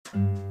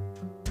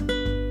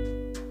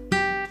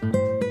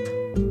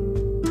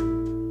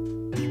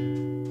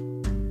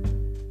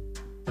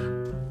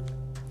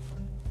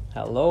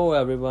Hello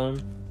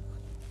everyone,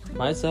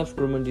 myself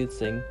Gurmanjeet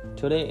Singh.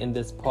 Today in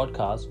this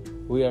podcast,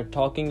 we are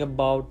talking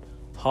about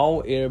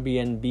how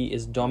Airbnb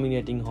is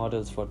dominating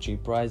hotels for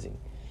cheap pricing.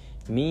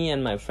 Me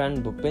and my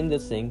friend Bhupinder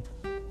Singh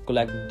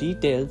collect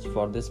details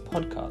for this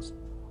podcast.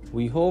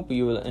 We hope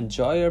you will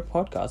enjoy our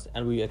podcast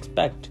and we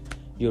expect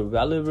your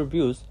valuable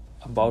reviews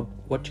about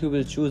what you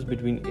will choose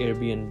between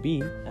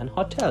Airbnb and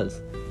hotels.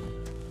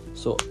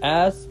 So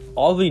as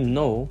all we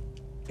know,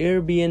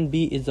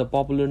 Airbnb is a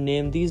popular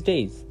name these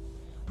days.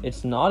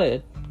 It's not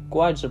it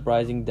quite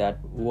surprising that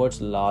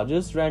world's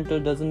largest rental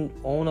doesn't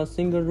own a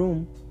single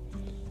room.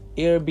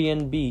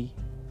 Airbnb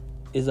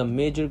is a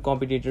major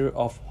competitor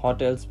of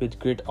hotels with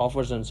great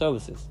offers and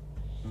services.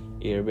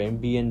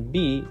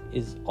 Airbnb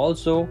is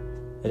also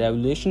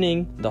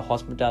revolutionizing the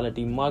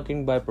hospitality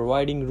market by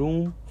providing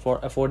room for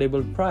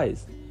affordable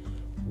price.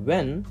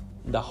 When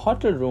the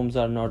hotel rooms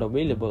are not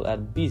available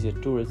at busy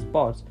tourist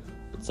spots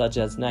such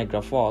as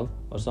Niagara Falls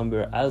or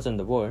somewhere else in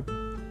the world,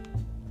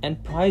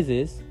 and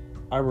prices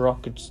are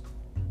rockets.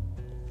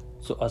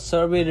 So a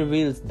survey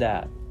reveals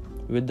that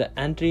with the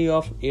entry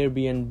of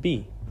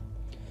Airbnb,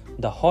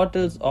 the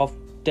hotels of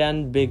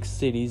 10 big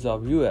cities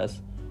of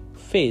US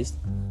faced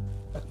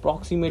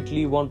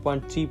approximately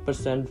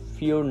 1.3%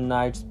 fewer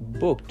nights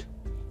booked.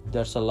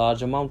 That's a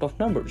large amount of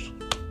numbers.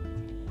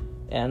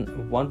 And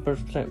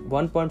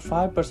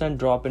 1.5%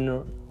 drop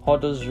in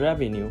hotels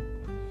revenue.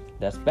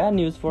 That's bad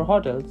news for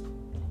hotels.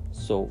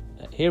 So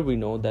here we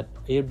know that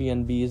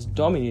Airbnb is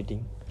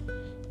dominating.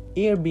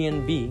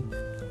 Airbnb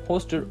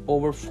hosted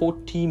over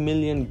 40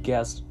 million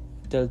guests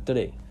till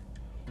today,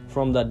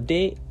 from the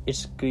day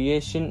its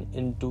creation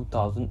in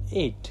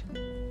 2008.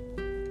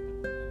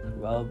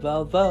 Well,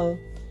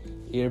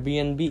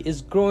 Airbnb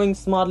is growing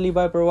smartly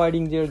by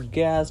providing their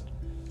guests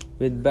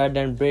with bed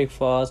and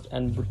breakfast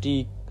and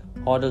boutique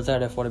hotels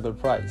at affordable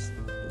price.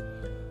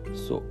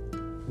 So,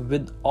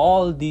 with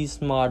all these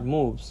smart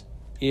moves,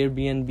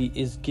 Airbnb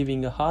is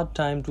giving a hard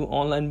time to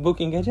online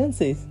booking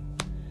agencies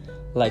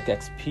like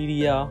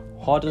Expedia,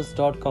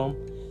 Hotels.com,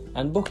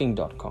 and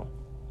Booking.com.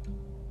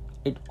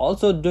 It's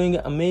also doing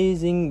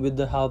amazing with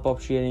the help of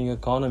sharing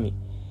economy.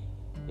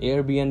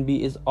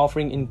 Airbnb is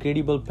offering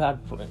incredible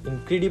platform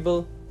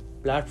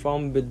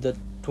with the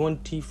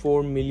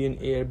 24 million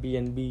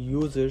Airbnb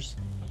users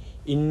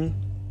in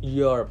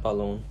Europe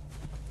alone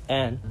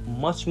and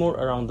much more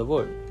around the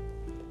world.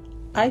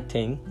 I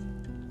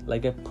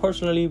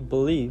personally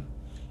believe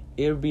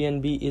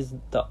Airbnb is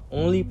the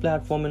only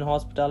platform in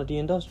hospitality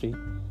industry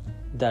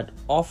that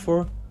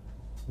offer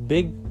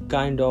big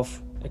kind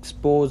of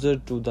exposure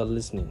to the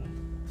listening.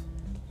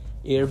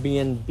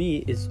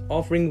 Airbnb is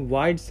offering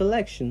wide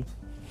selection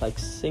like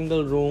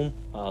single room,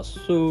 a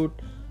suite,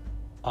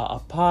 a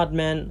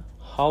apartment,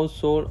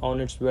 household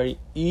on its very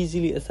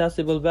easily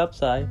accessible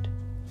website.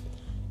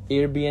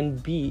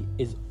 Airbnb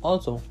is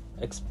also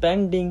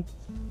expanding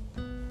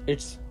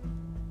its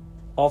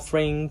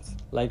offerings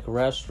like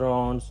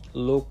restaurants,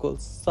 local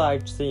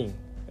sightseeing,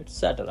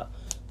 etc.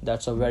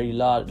 That's a very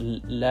large,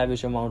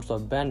 lavish amounts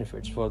of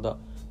benefits for the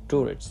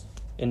tourists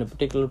in a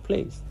particular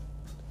place.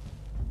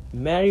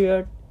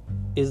 Marriott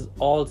is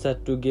all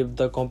set to give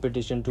the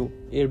competition to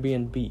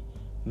Airbnb.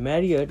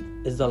 Marriott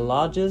is the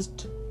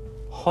largest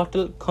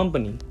hotel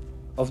company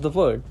of the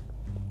world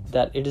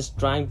that it is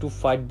trying to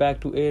fight back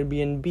to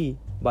Airbnb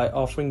by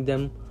offering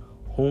them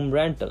home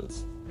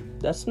rentals.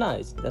 That's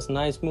nice. That's a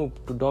nice move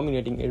to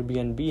dominating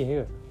Airbnb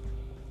here.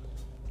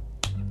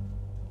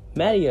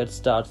 Marriott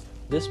starts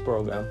this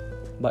program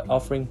by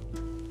offering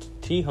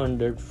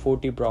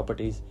 340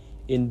 properties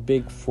in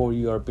big 4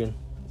 European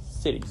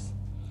cities.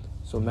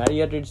 So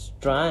Marriott is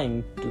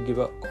trying to give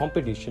a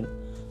competition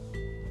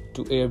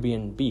to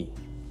Airbnb.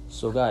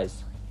 So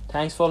guys,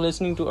 thanks for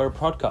listening to our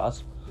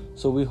podcast.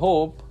 So we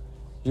hope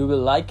you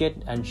will like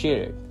it and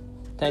share it.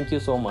 Thank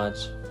you so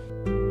much.